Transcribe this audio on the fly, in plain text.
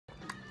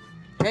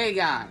Hey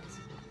guys,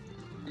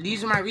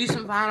 these are my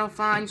recent vinyl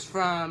finds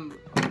from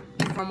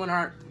when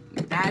our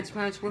dad's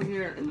parents were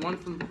here, and one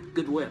from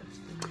Goodwill.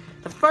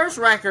 The first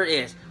record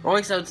is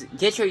Rolling Stones'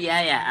 "Get Your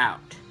Yeah Yeah Out."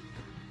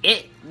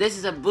 This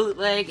is a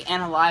bootleg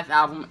and a live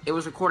album. It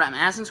was recorded at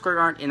Madison Square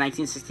Garden in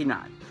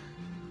 1969.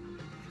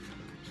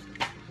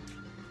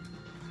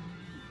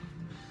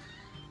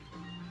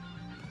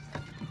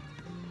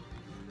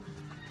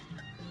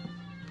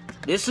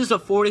 This is a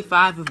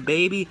 45 of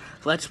Baby,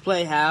 Let's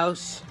Play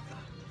House.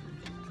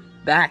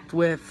 Backed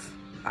with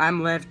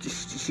I'm Left,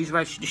 She's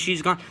Right,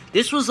 She's Gone.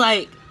 This was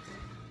like,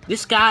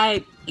 this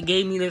guy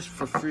gave me this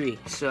for free,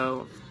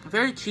 so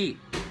very cheap.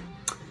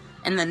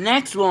 And the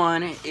next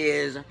one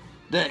is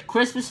the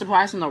Christmas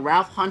Surprise from the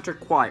Ralph Hunter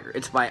Choir.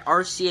 It's by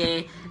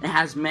RCA, and it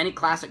has many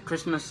classic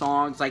Christmas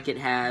songs, like it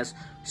has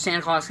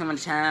Santa Claus Coming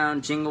to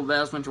Town, Jingle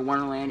Bells, Winter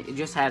Wonderland. It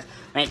just has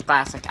many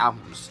classic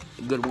albums.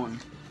 A good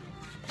one.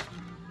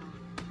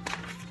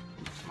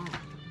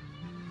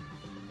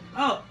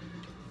 Oh,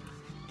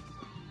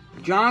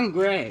 John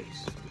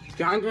Gray's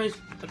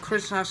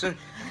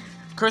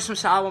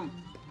Christmas album.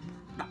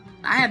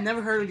 I have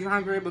never heard of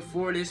John Gray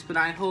before this, but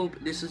I hope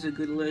this is a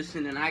good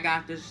listen. And I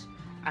got this,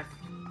 I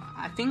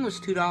think it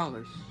was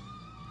 $2.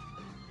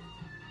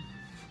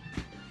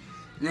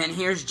 And then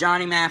here's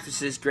Johnny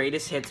Mathis's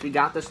Greatest Hits. We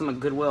got this from a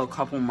Goodwill a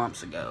couple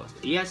months ago.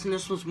 Yes, and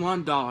this was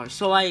 $1.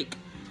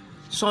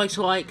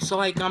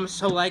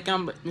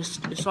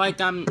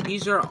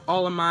 These are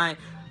all of my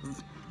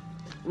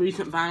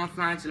recent vinyl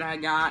finds that I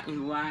got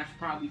in the last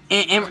probably.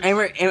 And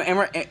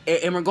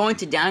we're going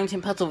to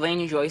Downingtown,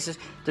 Pennsylvania. Joey says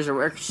there's a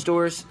record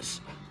store.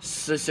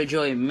 So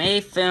Joey may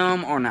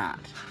film or not.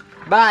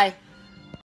 Bye.